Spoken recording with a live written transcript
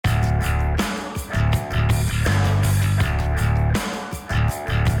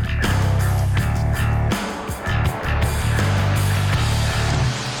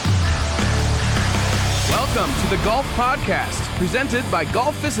Golf Podcast, presented by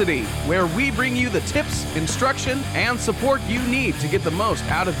Golficity, where we bring you the tips, instruction, and support you need to get the most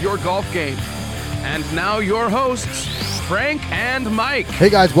out of your golf game. And now your hosts, Frank and Mike. Hey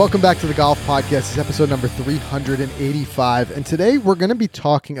guys, welcome back to the Golf Podcast. This is episode number 385. And today we're going to be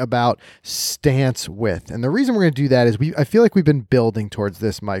talking about stance width. And the reason we're going to do that is I feel like we've been building towards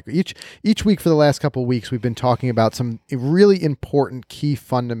this, Mike. Each week for the last couple of weeks, we've been talking about some really important key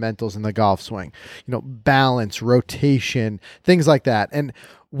fundamentals in the golf swing. You know, balance, rotation, things like that. And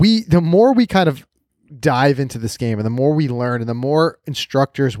the more we kind of dive into this game and the more we learn and the more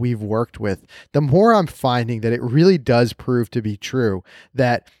instructors we've worked with, the more I'm finding that it really does prove to be true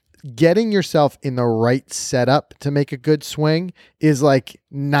that getting yourself in the right setup to make a good swing is like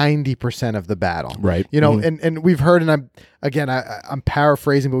 90% of the battle. Right. You know, and we've heard, and I'm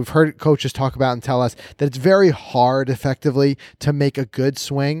paraphrasing, but we've heard coaches talk about and tell us that it's very hard effectively to make a good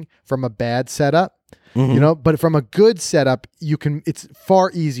swing from a bad setup. Mm-hmm. You know, but from a good setup, it's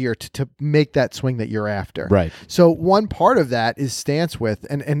far easier to make that swing that you're after. Right. So one part of that is stance width.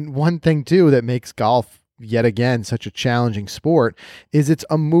 And one thing too that makes golf yet again such a challenging sport is it's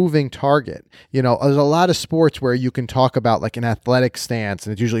a moving target. You know, there's a lot of sports where you can talk about like an athletic stance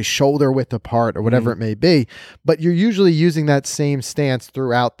and it's usually shoulder width apart or whatever it may be, but you're usually using that same stance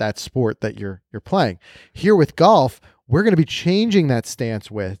throughout that sport that you're playing. Here with golf, we're going to be changing that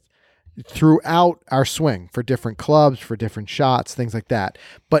stance width throughout our swing for different clubs, for different shots, things like that.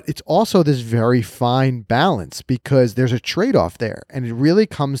 But it's also this very fine balance because there's a trade-off there. And it really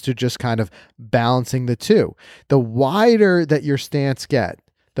comes to just kind of balancing the two. The wider that your stance get,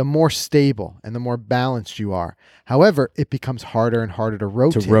 the more stable and the more balanced you are. However, it becomes harder and harder to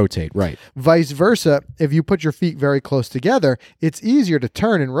rotate. Right. Vice versa, if you put your feet very close together, it's easier to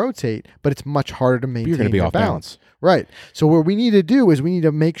turn and rotate, but it's much harder to maintain You're going to be off balance. Right. So what we need to do is we need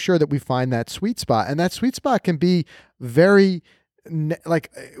to make sure that we find that sweet spot. And that sweet spot can be very,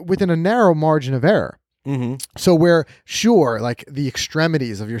 within a narrow margin of error. Mm-hmm. So where, sure, like the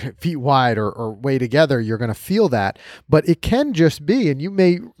extremities of your feet wide or way together, you're going to feel that. But it can just be, and you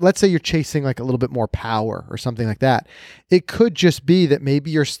may, let's say you're chasing like a little bit more power or something like that. It could just be that maybe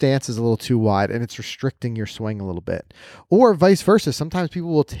your stance is a little too wide and it's restricting your swing a little bit. Or vice versa. Sometimes people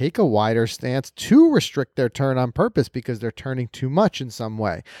will take a wider stance to restrict their turn on purpose because they're turning too much in some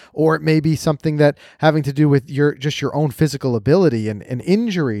way. Or it may be something that having to do with your own physical ability and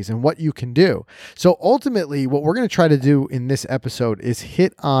injuries and what you can do. So ultimately, what we're going to try to do in this episode is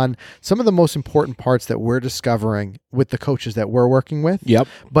hit on some of the most important parts that we're discovering with the coaches that we're working with. Yep.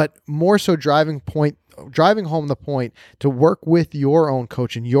 But more so driving home the point to work with your own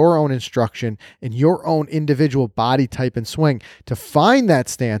coach and your own instruction and your own individual body type and swing to find that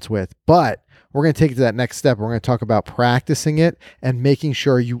stance width. But we're going to take it to that next step. We're going to talk about practicing it and making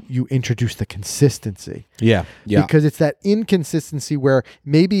sure you introduce the consistency. Yeah. Because it's that inconsistency where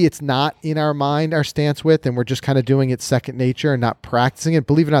maybe it's not in our mind, our stance width, and we're just kind of doing it second nature and not practicing it.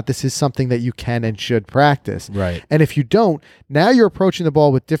 Believe it or not, this is something that you can and should practice. Right. And if you don't, now you're approaching the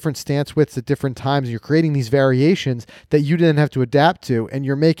ball with different stance widths at different times. And you're creating these variations that you didn't have to adapt to, and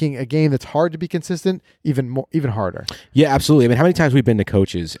you're making a game that's hard to be consistent even harder. Yeah, absolutely. I mean, how many times we've been to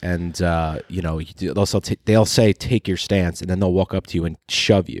coaches and they'll say take your stance, and then they'll walk up to you and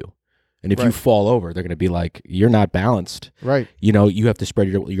shove you. And if you fall over, they're going to be like, you're not balanced. Right. You know, you have to spread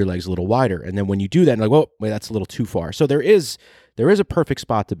your legs a little wider. And then when you do that, like, whoa, wait, that's a little too far. So there is a perfect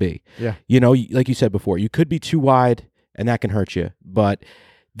spot to be. Yeah. You know, like you said before, you could be too wide and that can hurt you. But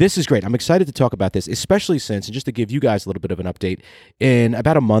this is great. I'm excited to talk about this, especially since, and just to give you guys a little bit of an update, in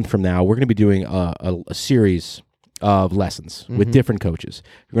about a month from now, we're going to be doing a series of lessons with different coaches.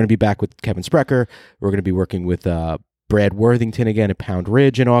 We're going to be back with Kevin Sprecher. We're going to be working with Brad Worthington again at Pound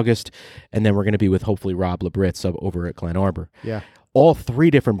Ridge in August. And then we're going to be with hopefully Rob Labritz over at Glen Arbor. Yeah. All three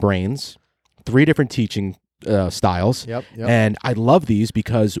different brains, three different teaching styles. Yep. And I love these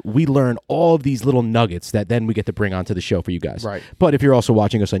because we learn all of these little nuggets that then we get to bring onto the show for you guys. Right. But if you're also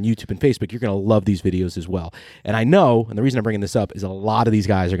watching us on YouTube and Facebook, you're going to love these videos as well. And I know, and the reason I'm bringing this up is a lot of these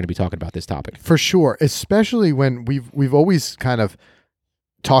guys are going to be talking about this topic. For sure, especially when we've always kind of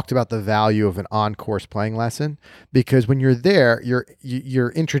talked about the value of an on-course playing lesson, because when you're there, you're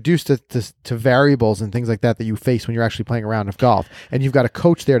introduced to variables and things like that you face when you're actually playing a round of golf, and you've got a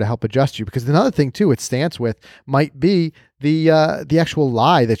coach there to help adjust you. Because another thing too, with stance width might be the actual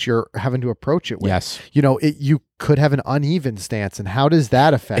lie that you're having to approach it with. Yes. You could have an uneven stance, and how does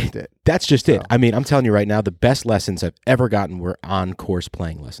that affect it? That's just it. I mean, I'm telling you right now, the best lessons I've ever gotten were on-course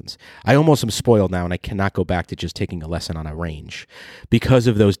playing lessons. I almost am spoiled now, and I cannot go back to just taking a lesson on a range because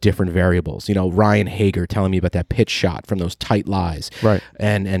of those different variables. Ryan Hager telling me about that pitch shot from those tight lies. Right.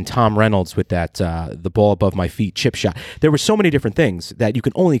 And Tom Reynolds with that the ball above my feet chip shot. There were so many different things that you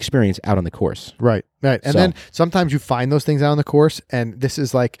can only experience out on the course. Right. And then sometimes you find those things out on the course, and this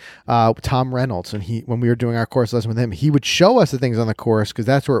is like Tom Reynolds, and when we were doing our course lesson with him, he would show us the things on the course because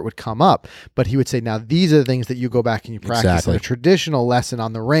that's where it would come up. But he would say, now these are the things that you go back and you practice in a traditional lesson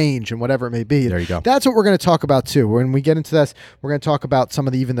on the range and whatever it may be. There you go. That's what we're going to talk about too. When we get into this, we're going to talk about some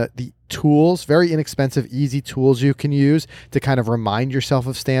of the tools, very inexpensive, easy tools you can use to kind of remind yourself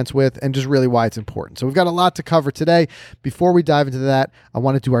of stance with, and just really why it's important. So we've got a lot to cover today. Before we dive into that, I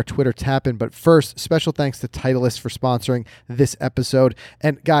want to do our Twitter tap-in, but first, special thanks to Titleist for sponsoring this episode.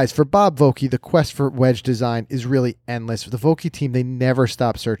 And guys, for Bob Vokey, the quest for wedge design is really endless. The Vokey team, they never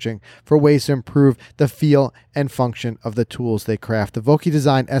stop searching for ways to improve the feel and function of the tools they craft. The Vokey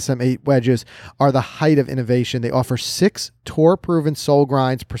Design SM8 wedges are the height of innovation. They offer 6 tour-proven sole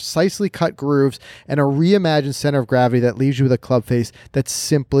grinds, precisely cut grooves, and a reimagined center of gravity that leaves you with a club face that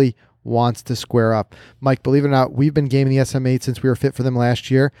simply wants to square up. Mike, believe it or not, we've been gaming the SM8 since we were fit for them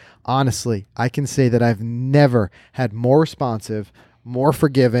last year. Honestly, I can say that I've never had more responsive, more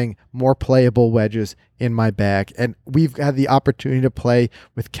forgiving, more playable wedges in my bag. And we've had the opportunity to play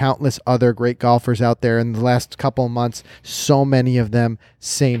with countless other great golfers out there in the last couple of months. So many of them,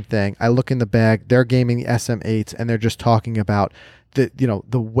 same thing. I look in the bag, they're gaming the SM8s, and they're just talking about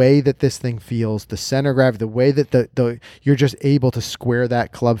the way that this thing feels, the center of gravity, the way that you're just able to square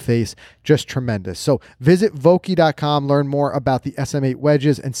that club face, just tremendous. So visit Vokey.com, learn more about the SM8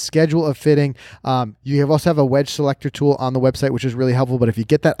 wedges and schedule a fitting. You also have a wedge selector tool on the website, which is really helpful. But if you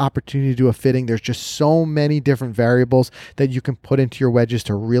get that opportunity to do a fitting, there's just so many different variables that you can put into your wedges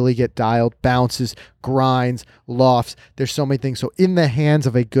to really get dialed. Bounces, grinds, lofts. There's so many things. So in the hands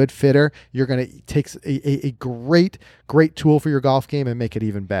of a good fitter, you're going to take a great tool for your golf game and make it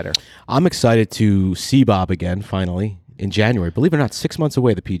even better. I'm excited to see Bob again, finally, in January. Believe it or not, 6 months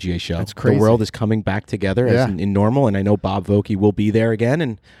away, the PGA Show. That's crazy. The world is coming back together as in normal, and I know Bob Vokey will be there again,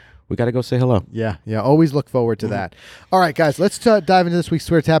 and we got to go say hello. Yeah. Always look forward to that. All right, guys, let's dive into this week's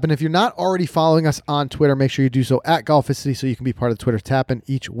Twitter Tap-In. If you're not already following us on Twitter, make sure you do so at Golficity so you can be part of the Twitter Tap-In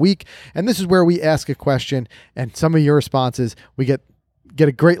each week. And this is where we ask a question, and some of your responses, we get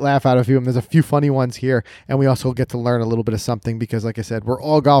a great laugh out of you. And there's a few funny ones here, and we also get to learn a little bit of something because, like I said, we're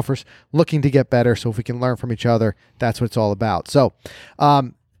all golfers looking to get better. So if we can learn from each other, that's what it's all about. So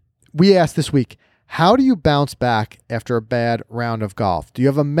we asked this week, how do you bounce back after a bad round of golf? Do you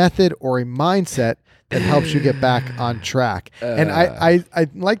have a method or a mindset that helps you get back on track? And I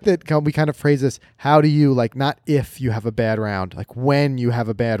like that we kind of phrase this, how do you, like, not if you have a bad round, like when you have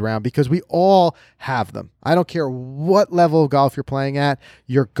a bad round, because we all have them. I don't care what level of golf you're playing at,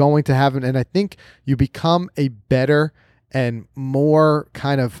 you're going to have them. And I think you become a better and more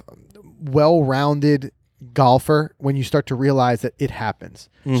kind of well-rounded golfer when you start to realize that it happens.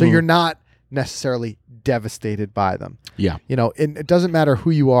 Mm-hmm. So you're not necessarily devastated by them. Yeah. It doesn't matter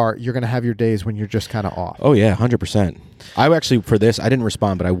who you are, you're going to have your days when you're just kind of off. Oh yeah, 100%. I actually, for this, I didn't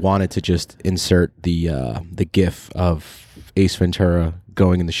respond, but I wanted to just insert the GIF of Ace Ventura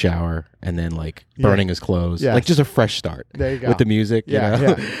going in the shower and then like burning his clothes. Yes. Like just a fresh start. There you go. With the music.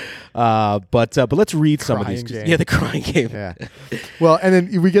 Yeah. But let's read some of these. Game. Yeah, the crying game. Yeah. Well, and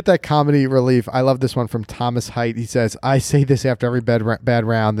then we get that comedy relief. I love this one from Thomas Height. He says, I say this after every bad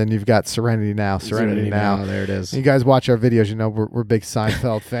round. Then you've got Serenity Now. Serenity Now. There it is. You guys watch our videos. You know we're big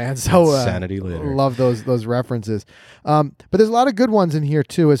Seinfeld fans. So Sanity later. Love those references. But there's a lot of good ones in here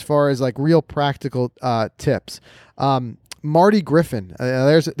too, as far as like real practical tips. Marty Griffin.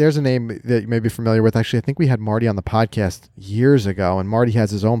 There's a name that you may be familiar with. Actually, I think we had Marty on the podcast years ago, and Marty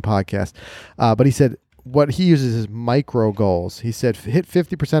has his own podcast. But he said what he uses is micro goals. He said hit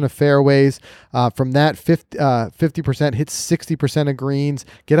 50% of fairways. From that, 50% hit 60% of greens.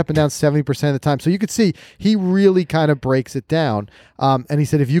 Get up and down 70% of the time. So you could see he really kind of breaks it down. And he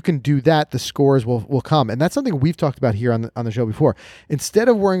said if you can do that, the scores will come. And that's something we've talked about here on the show before. Instead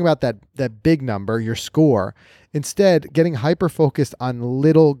of worrying about that big number, your score, instead, getting hyper-focused on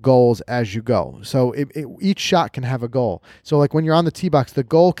little goals as you go. So each shot can have a goal. So like when you're on the tee box, the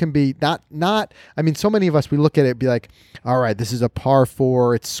goal can be not. I mean, so many of us, we look at it and be like, all right, this is a par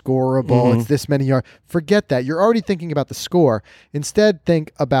 4. It's scoreable. It's this many yards. Forget that. You're already thinking about the score. Instead,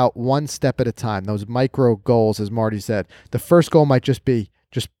 think about one step at a time. Those micro goals, as Marty said. The first goal might just be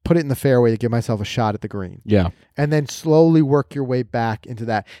just put it in the fairway to give myself a shot at the green. Yeah. And then slowly work your way back into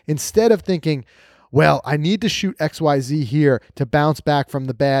that. Instead of thinking, well, I need to shoot XYZ here to bounce back from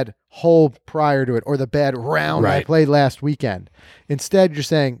the bad hole prior to it or the bad round I played last weekend. Instead, you're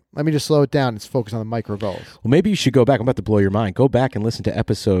saying, let me just slow it down and focus on the micro goals. Well, maybe you should go back. I'm about to blow your mind. Go back and listen to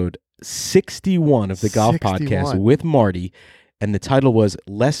episode 61 of the Golf 61. Podcast with Marty. And the title was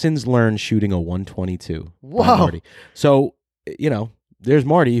Lessons Learned Shooting a 122. Whoa. By Marty. So, there's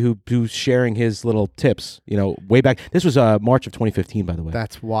Marty who's sharing his little tips, way back. This was March of 2015, by the way.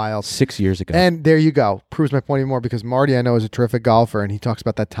 That's wild. 6 years ago. And there you go. Proves my point even more because Marty, I know, is a terrific golfer, and he talks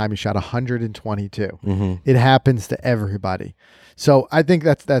about that time he shot 122. Mm-hmm. It happens to everybody. So I think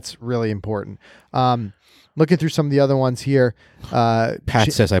that's really important. Looking through some of the other ones here.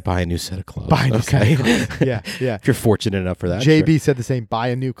 Pat says I buy a new set of clubs. Buy a new set of clubs. Yeah. If you're fortunate enough for that. JB sure. said the same, buy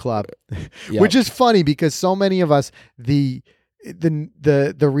a new club. Yep. Which is funny because so many of us, the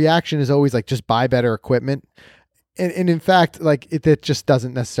reaction is always like, just buy better equipment. And in fact, like it just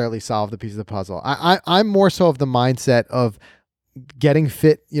doesn't necessarily solve the piece of the puzzle. I'm more so of the mindset of getting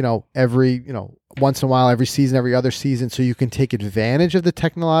fit, every, once in a while, every season, every other season, so you can take advantage of the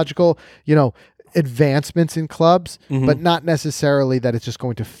technological, advancements in clubs, but not necessarily that it's just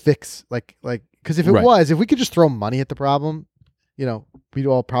going to fix because if if we could just throw money at the problem, we'd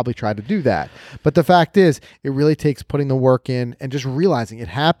all probably try to do that. But the fact is, it really takes putting the work in and just realizing it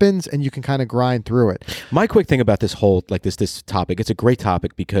happens and you can kind of grind through it. My quick thing about this whole, this topic, it's a great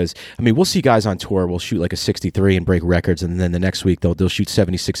topic because, we'll see guys on tour, will shoot like a 63 and break records, and then the next week they'll shoot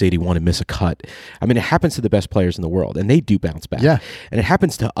 76, 81 and miss a cut. It happens to the best players in the world, and they do bounce back. Yeah. And it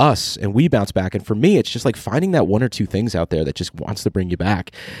happens to us, and we bounce back. And for me, it's just like finding that one or two things out there that just wants to bring you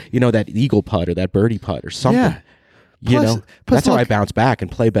back. That eagle putt or that birdie putt or something. Yeah. That's how I bounce back and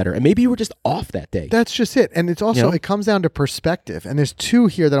play better. And maybe you were just off that day. That's just it. And it's also, it comes down to perspective. And there's two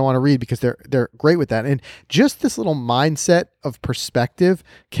here that I want to read because they're great with that. And just this little mindset of perspective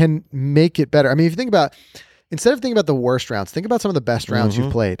can make it better. If you think about, instead of thinking about the worst rounds, think about some of the best rounds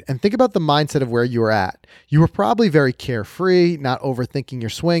you've played and think about the mindset of where you were at. You were probably very carefree, not overthinking your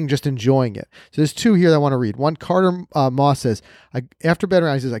swing, just enjoying it. So there's two here that I want to read. One, Carter Moss says, after bad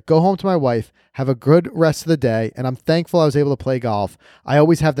round, he says, I go home to my wife, have a good rest of the day, and I'm thankful I was able to play golf. I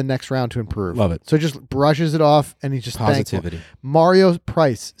always have the next round to improve. Love it. So just brushes it off, and he's just positivity. Thankful. Mario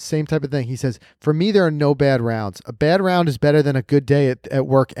Price, same type of thing. He says, for me, there are no bad rounds. A bad round is better than a good day at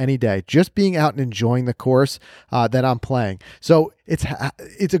work any day. Just being out and enjoying the course that I'm playing. So it's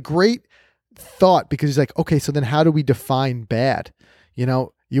a great thought because he's like, okay, so then how do we define bad?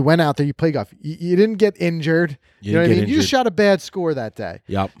 You went out there, you played golf. You didn't get injured. You know what I mean? You just shot a bad score that day.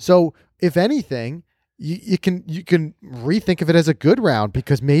 Yep. So if anything, you can rethink of it as a good round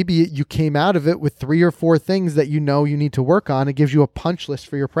because maybe you came out of it with 3 or 4 things that you need to work on. It gives you a punch list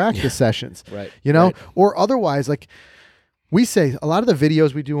for your practice sessions. Right. Right. Or otherwise, like we say, a lot of the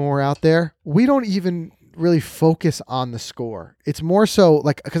videos we do when we're out there, we don't even really focus on the score. It's more so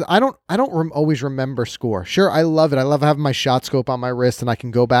because I don't always remember score. Sure, I love it. I love having my shot scope on my wrist and I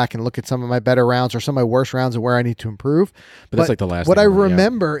can go back and look at some of my better rounds or some of my worst rounds and where I need to improve. But that's like the last what thing I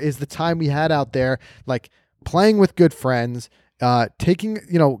remember is the time we had out there, like playing with good friends,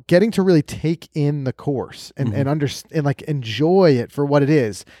 getting to really take in the course and understand and like enjoy it for what it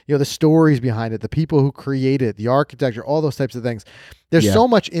is. The stories behind it, the people who create it, the architecture, all those types of things. There's so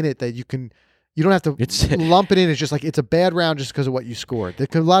much in it that you don't have to lump it in. It's just like it's a bad round just because of what you scored.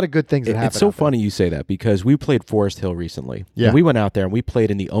 There's a lot of good things that happen. It's so funny you say that because we played Forest Hill recently. Yeah. And we went out there and we played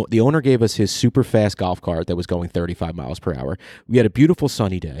in the owner gave us his super fast golf cart that was going 35 miles per hour. We had a beautiful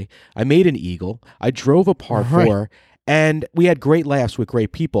sunny day. I made an eagle. I drove a par 4 and we had great laughs with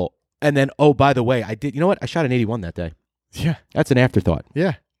great people. And then, oh, by the way, I shot an 81 that day. Yeah. That's an afterthought.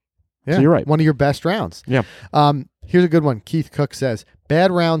 Yeah. Yeah. So you're right. One of your best rounds. Yeah. Here's a good one. Keith Cook says,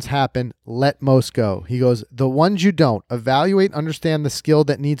 bad rounds happen. Let most go. He goes, the ones you don't, evaluate, understand the skill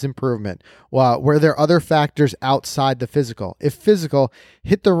that needs improvement. Where there are other factors outside the physical. If physical,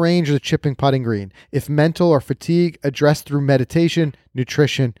 hit the range or the chipping putting green. If mental or fatigue, address through meditation,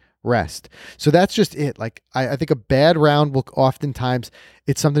 nutrition, rest. So that's just it. Like I think a bad round will oftentimes,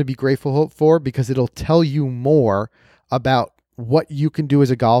 it's something to be grateful for because it'll tell you more about what you can do as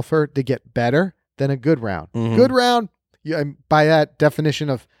a golfer to get better than a good round. Good round, by that definition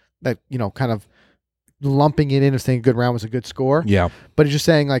of that, kind of lumping it in of saying a good round was a good score. Yeah. But it's just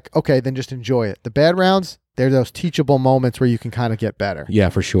saying like, okay, then just enjoy it. The bad rounds, they're those teachable moments where you can kind of get better. Yeah,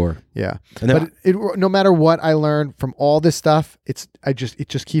 for sure. Yeah. And then But no matter what I learned from all this stuff, it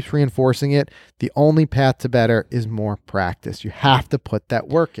just keeps reinforcing it. The only path to better is more practice. You have to put that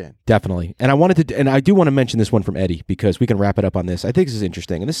work in. Definitely. And I do want to mention this one from Eddie because we can wrap it up on this. I think this is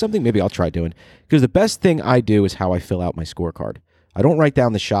interesting. And this is something maybe I'll try doing because the best thing I do is how I fill out my scorecard. I don't write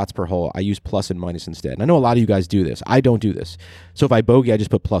down the shots per hole. I use plus and minus instead. And I know a lot of you guys do this. I don't do this. So if I bogey, I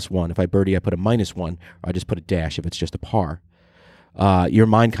just put +1. If I birdie, I put a -1. Or I just put a dash if it's just a par. Your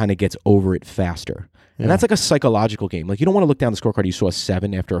mind kind of gets over it faster. And that's like a psychological game. Like you don't want to look down the scorecard. You saw a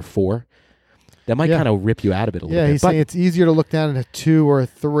 7 after a 4. That might kind of rip you out of it a little bit. Yeah, he's saying it's easier to look down at a 2 or a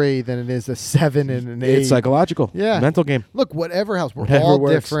 3 than it is a 7 and an 8. It's psychological. Yeah. Mental game. Look, whatever helps. We're all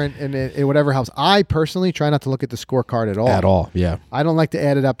different in whatever helps. I personally try not to look at the scorecard at all. At all, yeah. I don't like to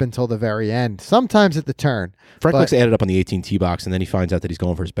add it up until the very end. Sometimes at the turn. Frank likes to add it up on the 18 tee box, and then he finds out that he's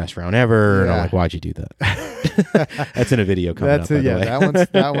going for his best round ever. And I'm like, why'd you do that? That's in a video coming up, by the way.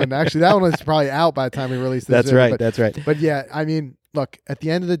 That one. Actually, that one is probably out by the time we release this. That's right. That's right. But yeah, I mean, look, at the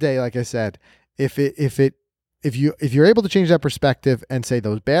end of the day, like I said, if you're able to change that perspective and say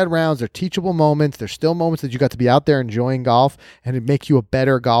those bad rounds are teachable moments, they're still moments that you got to be out there enjoying golf and it make you a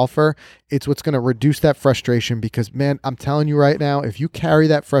better golfer, it's what's going to reduce that frustration because, man, I'm telling you right now, if you carry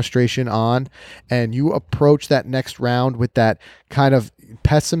that frustration on and you approach that next round with that kind of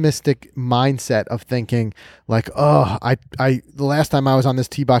pessimistic mindset of thinking like, oh, I the last time I was on this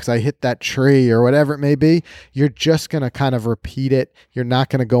tee box, I hit that tree or whatever it may be, you're just going to kind of repeat it. You're not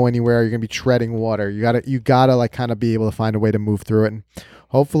going to go anywhere. You're going to be treading water. You gotta like kind of be able to find a way to move through it. And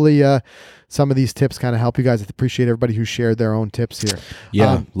hopefully some of these tips kind of help you guys. I appreciate everybody who shared their own tips here.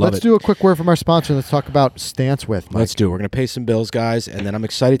 Yeah, let's do a quick word from our sponsor. Let's talk about Stance With, Mike. Let's do it. We're going to pay some bills, guys, and then I'm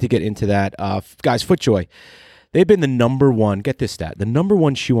excited to get into that. Guys, FootJoy. They've been the number one, get this stat, the number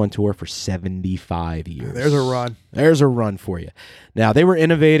one shoe on tour for 75 years. There's a run. There's a run for you. Now, they were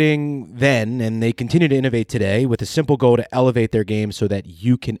innovating then, and they continue to innovate today with a simple goal to elevate their game so that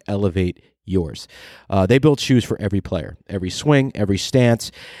you can elevate yours. They build shoes for every player, every swing, every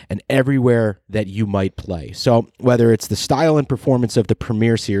stance, and everywhere that you might play. So whether it's the style and performance of the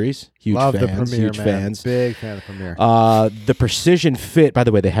Premier Series, huge fans. Big fan of Premier. The precision fit, by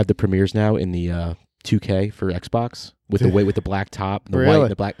the way, they have the Premiers now in the 2K for Xbox with the black top, and the white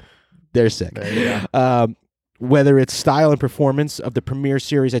and the black. They're sick. Whether it's style and performance of the Premier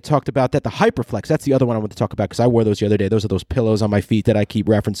Series, I talked about that. The Hyperflex, that's the other one I want to talk about because I wore those the other day. Those are those pillows on my feet that I keep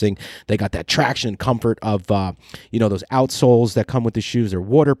referencing. They got that traction and comfort of, those outsoles that come with the shoes. They're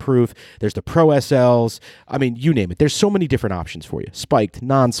waterproof. There's the Pro SLs. I mean, you name it. There's so many different options for you. Spiked,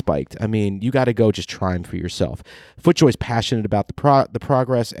 non-spiked. I mean, you got to go just try them for yourself. FootJoy's passionate about the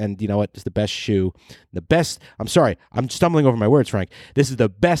progress, and you know what? It's the best shoe. I'm stumbling over my words, Frank. This is the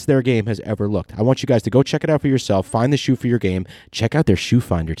best their game has ever looked. I want you guys to go check it out for yourself. Find the shoe for your game. Check out their shoe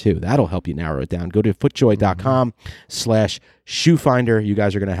finder too. That'll help you narrow it down. Go to footjoy.com/shoe finder. You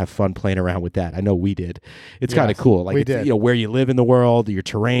guys are going to have fun playing around with that. I know we did. It's kind of cool. Like, we did. Where you live in the world, your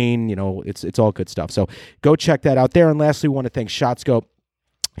terrain, it's all good stuff. So go check that out there. And lastly, we want to thank ShotScope.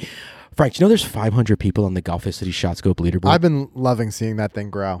 Frank, do you know there's 500 people on the Golficity ShotScope leaderboard? I've been loving seeing that thing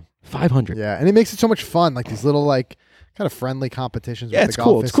grow. 500. Yeah, and it makes it so much fun. Like these little kind of friendly competitions. Yeah, with it's the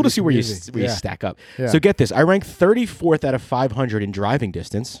cool. It's cool to Golficity see where you community. stack up. Yeah. So get this. I ranked 34th out of 500 in driving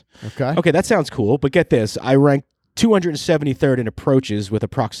distance. Okay, that sounds cool. But get this. I ranked 273rd in approaches with a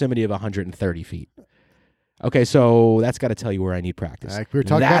proximity of 130 feet. Okay, so that's got to tell you where I need practice. Like we were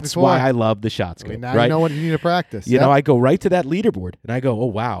talking about That's before. why I love the ShotScope. Now right? you know what you need to practice. You know, I go right to that leaderboard and I go, oh,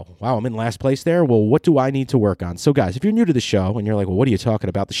 wow, I'm in last place there. Well, what do I need to work on? So, guys, if you're new to the show and you're like, well, what are you talking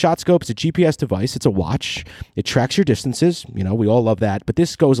about? The ShotScope is a GPS device. It's a watch. It tracks your distances. You know, we all love that. But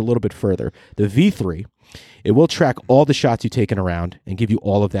this goes a little bit further. The V3, it will track all the shots you've taken around and give you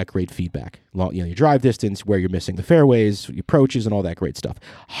all of that great feedback. Your drive distance, where you're missing the fairways, your approaches, and all that great stuff.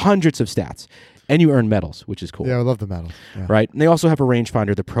 Hundreds of stats. And you earn medals, which is cool. Yeah, I love the medals. Yeah. Right? And they also have a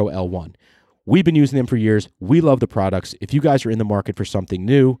rangefinder, the Pro L1. We've been using them for years. We love the products. If you guys are in the market for something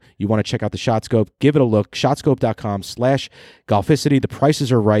new, you want to check out the ShotScope, give it a look. ShotScope.com/Golficity. The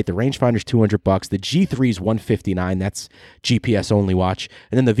prices are right. The rangefinder's $200. The G3 is $159. That's GPS only watch.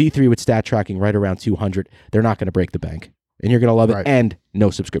 And then the V3 with stat tracking right around $200. They're not going to break the bank. And you're going to love it. And No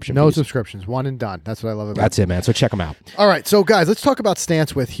subscription No fees. subscriptions. One and done. That's what I love about it. That's it, man. So check them out. All right, so guys, let's talk about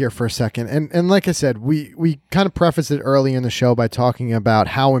stance width here for a second. And like I said, we kind of prefaced it early in the show by talking about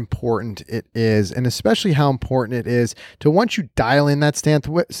how important it is, and especially how important it is to, once you dial in that stance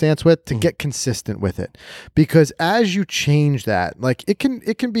width, to get consistent with it. Because as you change that, like it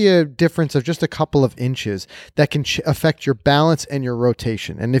can be a difference of just a couple of inches that can affect your balance and your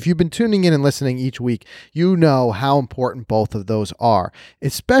rotation. And if you've been tuning in and listening each week, you know how important both of those are,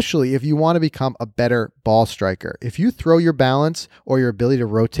 especially if you want to become a better ball striker. If you throw your balance or your ability to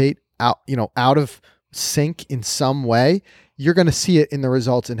rotate out of sync in some way, you're going to see it in the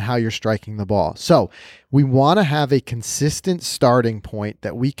results in how you're striking the ball. So we want to have a consistent starting point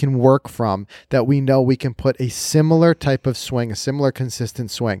that we can work from, that we know we can put a similar type of swing, a similar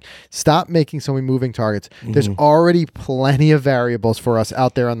consistent swing. Stop making so many moving targets. There's already plenty of variables for us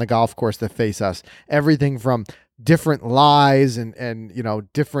out there on the golf course that face us. Everything from different lies and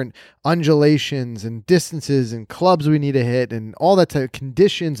different undulations and distances and clubs we need to hit and all that type of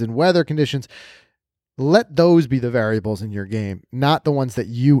conditions and weather conditions. Let those be the variables in your game, not the ones that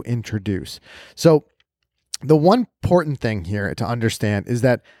you introduce. So the one important thing here to understand is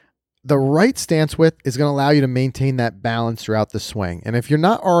that the right stance width is going to allow you to maintain that balance throughout the swing. And if you're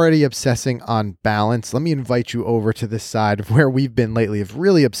not already obsessing on balance, let me invite you over to this side of where we've been lately, of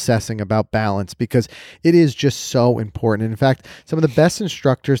really obsessing about balance, because it is just so important. And in fact, some of the best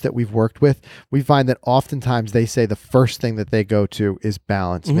instructors that we've worked with, we find that oftentimes they say the first thing that they go to is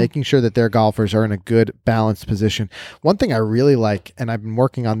balance, making sure that their golfers are in a good balanced position. One thing I really like, and I've been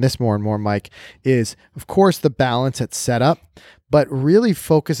working on this more and more, Mike, is of course the balance at setup, but really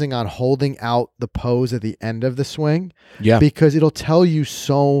focusing on holding out the pose at the end of the swing. Yeah. Because it'll tell you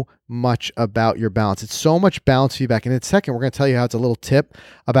so much about your balance. It's so much balance feedback. And in a second, we're going to tell you how it's a little tip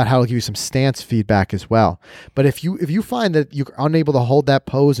about how to give you some stance feedback as well. But if you find that you're unable to hold that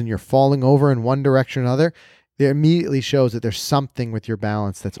pose and you're falling over in one direction or another, it immediately shows that there's something with your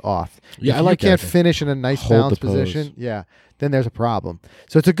balance that's off. Yeah, if I like you can't that. finish in a nice Hold balanced the pose. position, then there's a problem.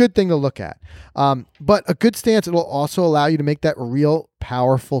 So it's a good thing to look at. But a good stance, it'll also allow you to make that real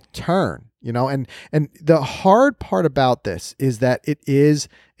powerful turn, and the hard part about this is that it is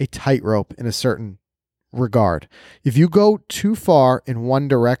a tightrope in a certain regard. If you go too far in one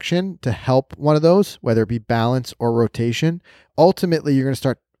direction to help one of those, whether it be balance or rotation, ultimately you're going to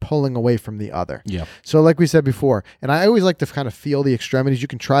start pulling away from the other. Yeah. So like we said before, and I always like to kind of feel the extremities. You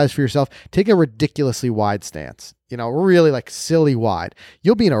can try this for yourself. Take a ridiculously wide stance, really like silly wide.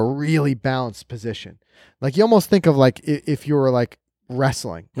 You'll be in a really balanced position. Like you almost think of like if you were like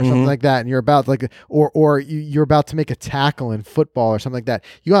wrestling or something like that, and you're about or you're about to make a tackle in football or something like that.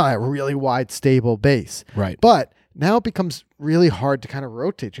 You got a really wide, stable base. Right. But now it becomes really hard to kind of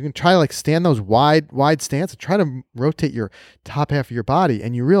rotate. You can try to like stand those wide stance and try to rotate your top half of your body,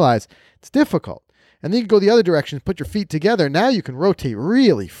 and you realize it's difficult. And then you can go the other direction, put your feet together. Now you can rotate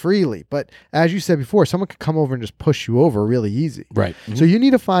really freely. But as you said before, someone could come over and just push you over really easy. Right. So you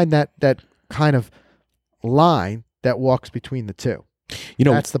need to find that kind of line that walks between the two.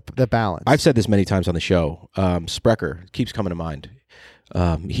 That's the balance. I've said this many times on the show. Sprecher keeps coming to mind.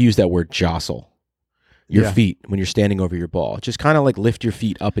 He used that word jostle your feet when you're standing over your ball. Just kind of like lift your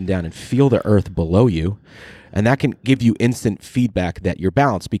feet up and down and feel the earth below you. And that can give you instant feedback that you're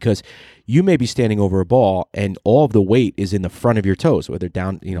balanced, because you may be standing over a ball and all of the weight is in the front of your toes, whether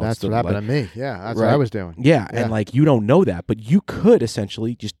down, That's what happened to me. Yeah, that's right? what I was doing. Yeah, and like you don't know that, but you could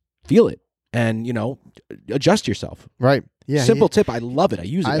essentially just feel it and, adjust yourself. Right. Yeah. Simple tip. I love it. I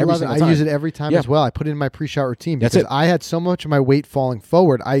use it every single time. I use it every time as well. I put it in my pre-shot routine because That's it. I had so much of my weight falling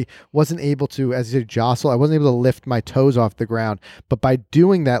forward. I wasn't able to, as you said, jostle. I wasn't able to lift my toes off the ground. But by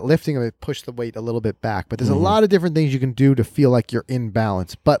doing that, lifting them, it pushed the weight a little bit back. But there's a lot of different things you can do to feel like you're in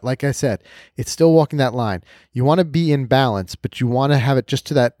balance. But like I said, it's still walking that line. You want to be in balance, but you want to have it just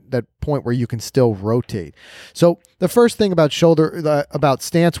to that point where you can still rotate. So the first thing about about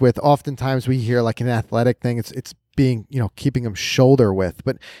stance width, oftentimes we hear like an athletic thing. It's being, keeping them shoulder width.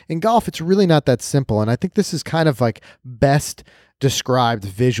 But in golf, it's really not that simple. And I think this is kind of like best described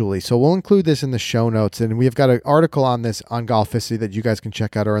visually. So we'll include this in the show notes. And we've got an article on this on Golficity that you guys can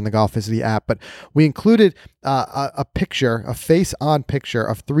check out or in the Golficity app. But we included a picture, a face-on picture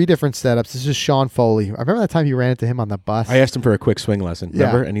of 3 different setups. This is Sean Foley. I remember that time you ran into him on the bus. I asked him for a quick swing lesson,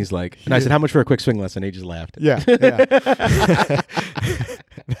 remember? Yeah. And he's like, and I said, how much for a quick swing lesson? And he just laughed. Yeah.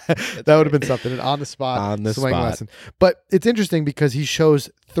 That would have been something, an on-the-spot swing lesson. But it's interesting because he shows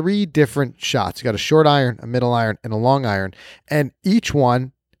 3 different shots. You got a short iron, a middle iron, and a long iron. And each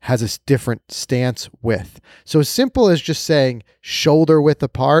one has a different stance width. So as simple as just saying shoulder width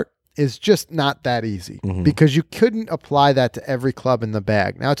apart is just not that easy because you couldn't apply that to every club in the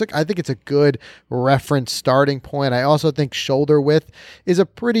bag. Now, I think it's a good reference starting point. I also think shoulder width is a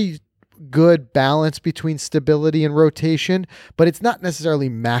pretty good balance between stability and rotation, but it's not necessarily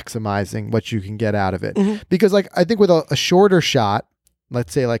maximizing what you can get out of it. Because like I think with a shorter shot,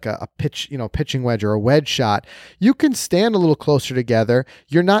 let's say like a pitching wedge or a wedge shot, you can stand a little closer together.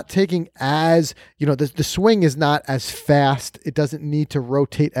 You're not taking as, the swing is not as fast. It doesn't need to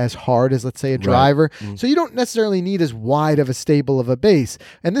rotate as hard as, let's say, a driver. Right. So you don't necessarily need as wide of a stable of a base.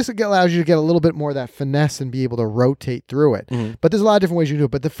 And this allows you to get a little bit more of that finesse and be able to rotate through it. But there's a lot of different ways you do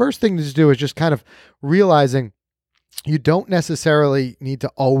it. But the first thing to do is just kind of realizing you don't necessarily need to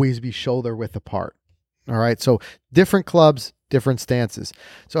always be shoulder width apart. All right. So different clubs, different stances.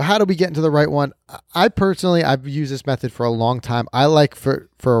 So how do we get into the right one? I've used this method for a long time. I like for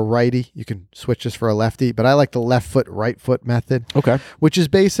a righty, you can switch this for a lefty, but I like the left foot, right foot method. Okay. Which is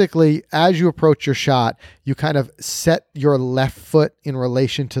basically as you approach your shot, you kind of set your left foot in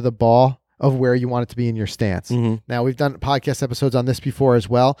relation to the ball of where you want it to be in your stance. Now, we've done podcast episodes on this before as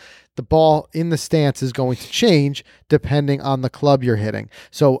well. The ball in the stance is going to change depending on the club you're hitting.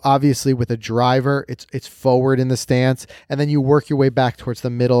 So obviously with a driver, it's forward in the stance, and then you work your way back towards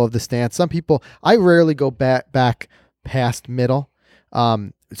the middle of the stance. Some people, I rarely go back past middle.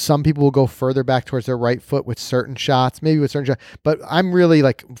 Some people will go further back towards their right foot with certain shots, maybe with certain shots. But I'm really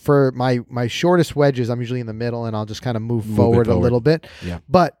like, for my shortest wedges, I'm usually in the middle, and I'll just kind of move forward a little bit. Yeah.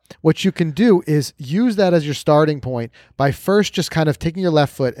 But what you can do is use that as your starting point by first just kind of taking your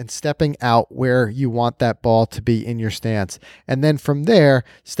left foot and stepping out where you want that ball to be in your stance. And then from there,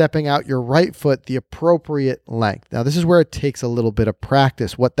 stepping out your right foot the appropriate length. Now, this is where it takes a little bit of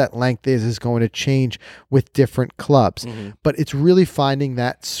practice. What that length is going to change with different clubs. But it's really finding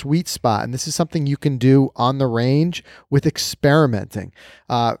that sweet spot. And this is something you can do on the range with experimenting.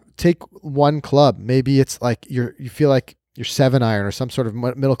 Take one club. Maybe it's like you feel like your 7-iron or some sort of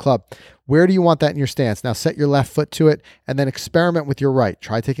middle club. Where do you want that in your stance? Now set your left foot to it and then experiment with your right.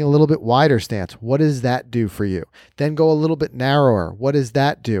 Try taking a little bit wider stance. What does that do for you? Then go a little bit narrower. What does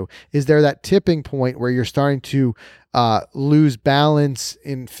that do? Is there that tipping point where you're starting to lose balance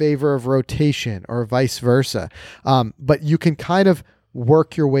in favor of rotation or vice versa? But you can kind of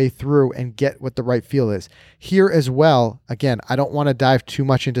work your way through and get what the right feel is. Here as well, again, I don't want to dive too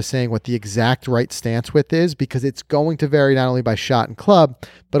much into saying what the exact right stance width is because it's going to vary not only by shot and club,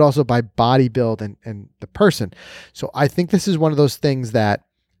 but also by body build and the person. So I think this is one of those things that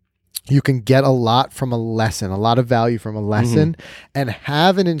you can get a lot from a lesson, a lot of value from a lesson, and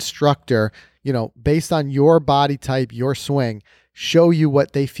have an instructor, based on your body type, your swing, show you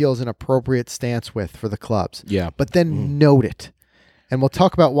what they feel is an appropriate stance width for the clubs. Yeah. But then note it. And we'll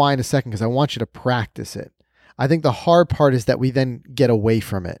talk about why in a second because I want you to practice it. I think the hard part is that we then get away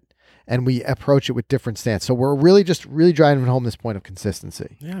from it and we approach it with different stance. So we're really driving home this point of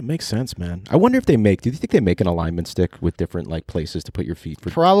consistency. Yeah, it makes sense, man. I wonder if do you think they make an alignment stick with different places to put your feet?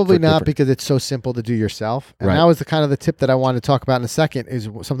 Probably not because it's so simple to do yourself. And that was the tip that I wanted to talk about in a second is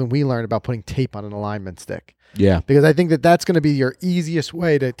something we learned about putting tape on an alignment stick. Yeah. Because I think that's going to be your easiest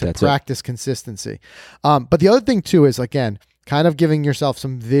way to practice consistency. But the other thing too is, again, kind of giving yourself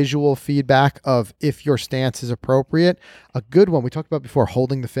some visual feedback of if your stance is appropriate. A good one we talked about before,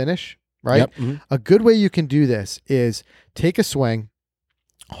 holding the finish, right? Yep. A good way you can do this is take a swing,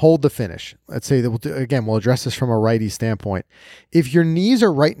 hold the finish. Let's say that we'll address this from a righty standpoint. If your knees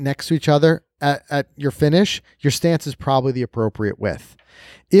are right next to each other at your finish, your stance is probably the appropriate width.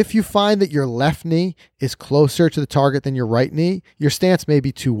 If you find that your left knee is closer to the target than your right knee, your stance may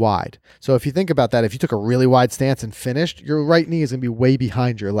be too wide. So if you think about that, if you took a really wide stance and finished, your right knee is going to be way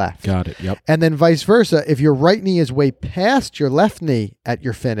behind your left. Got it. Yep. And then vice versa, if your right knee is way past your left knee at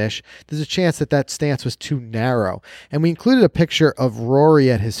your finish, there's a chance that stance was too narrow. And we included a picture of Rory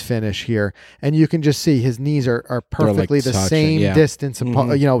at his finish here, and you can just see his knees are perfectly the same distance,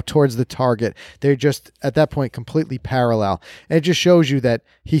 towards the target. They're just at that point completely parallel, and it just shows you that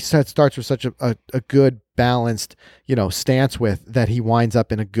he starts with such a good balanced, stance width that he winds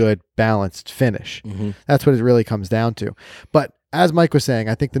up in a good balanced finish. That's what it really comes down to. But as Mike was saying,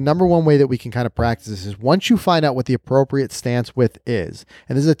 I think the number one way that we can kind of practice this is once you find out what the appropriate stance width is,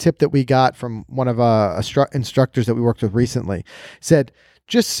 and this is a tip that we got from one of instructors that we worked with recently, said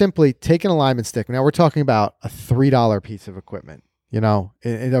just simply take an alignment stick. Now we're talking about a $3 piece of equipment, in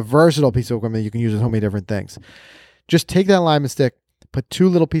a versatile piece of equipment you can use with so many different things. Just take that alignment stick, put 2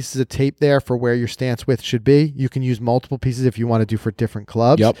 little pieces of tape there for where your stance width should be. You can use multiple pieces if you want to do for different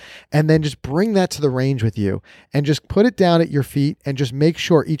clubs. Yep. And then just bring that to the range with you and just put it down at your feet and just make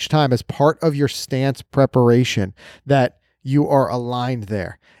sure each time as part of your stance preparation that you are aligned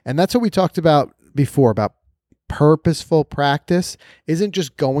there. And that's what we talked about before, about purposeful practice isn't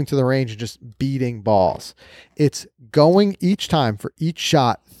just going to the range and just beating balls. It's going each time for each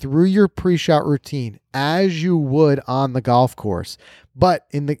shot through your pre-shot routine as you would on the golf course. But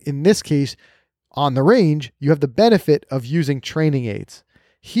in this case, on the range, you have the benefit of using training aids.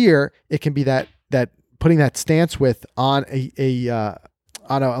 Here, it can be that putting that stance width on an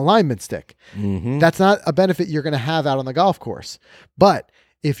alignment stick. Mm-hmm. That's not a benefit you're going to have out on the golf course. But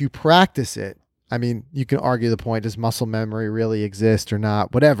if you practice it, I mean, you can argue the point, does muscle memory really exist or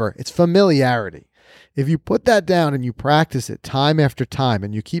not? Whatever. It's familiarity. If you put that down and you practice it time after time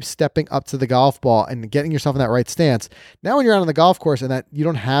and you keep stepping up to the golf ball and getting yourself in that right stance, now when you're out on the golf course and that you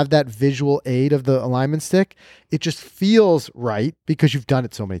don't have that visual aid of the alignment stick, it just feels right because you've done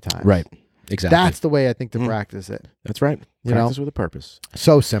it so many times. Right. Exactly. That's the way I think to practice it. That's right. Practice with a purpose.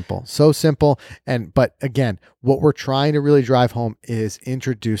 So simple. But again, what we're trying to really drive home is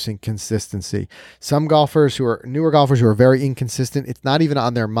introducing consistency. Some golfers who are newer golfers who are very inconsistent, it's not even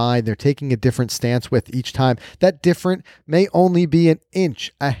on their mind. They're taking a different stance with each time. That different may only be an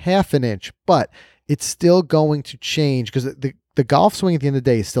inch, a half an inch, but it's still going to change because the golf swing at the end of the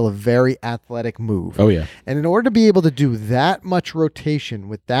day is still a very athletic move. Oh, yeah. And in order to be able to do that much rotation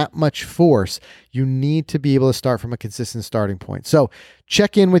with that much force, you need to be able to start from a consistent starting point. So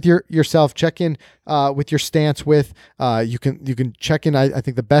check in with yourself, check in with your stance width. You can check in. I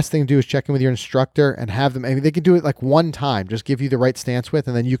think the best thing to do is check in with your instructor and have them. I mean, they can do it like one time, just give you the right stance width,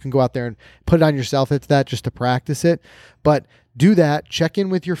 and then you can go out there and put it on yourself. It's that just to practice it. But do that, check in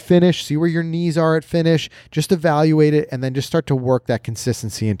with your finish, see where your knees are at finish, just evaluate it, and then just start to work that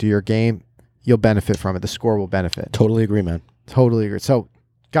consistency into your game. You'll benefit from it. The score will benefit. Totally agree, man. Totally agree. So,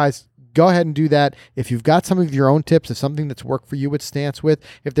 guys, go ahead and do that. If you've got some of your own tips, if something that's worked for you with stance width,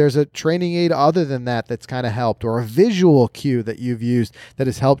 if there's a training aid other than that that's kind of helped, or a visual cue that you've used that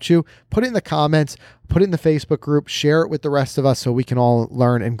has helped you, put it in the comments, put it in the Facebook group, share it with the rest of us so we can all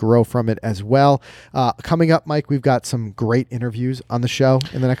learn and grow from it as well. Coming up, Mike, we've got some great interviews on the show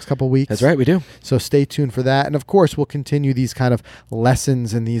in the next couple of weeks. That's right, we do. So stay tuned for that. And of course, we'll continue these kind of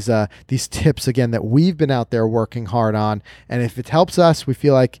lessons and these tips, again, that we've been out there working hard on. And if it helps us, we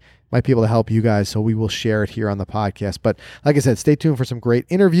feel like might be able to help you guys, so we will share it here on the podcast. But like I said, stay tuned for some great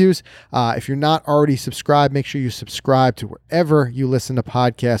interviews. If you're not already subscribed, make sure you subscribe to wherever you listen to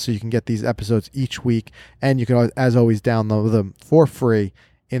podcasts so you can get these episodes each week. And you can, as always, download them for free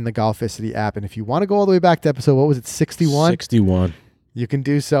in the Golficity app. And if you want to go all the way back to episode, what was it, 61? 61. You can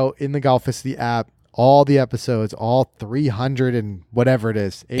do so in the Golficity app. All the episodes, all 300 and whatever it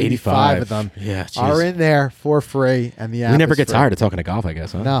is, 85 of them are in there for free. And the app we never is get free. tired of talking to golf, I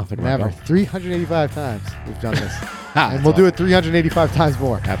guess, huh? No, never. 385 times we've done this. And we'll do it 385 times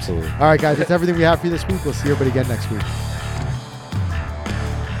more. Absolutely. All right, guys, that's everything we have for you this week. We'll see everybody again next week.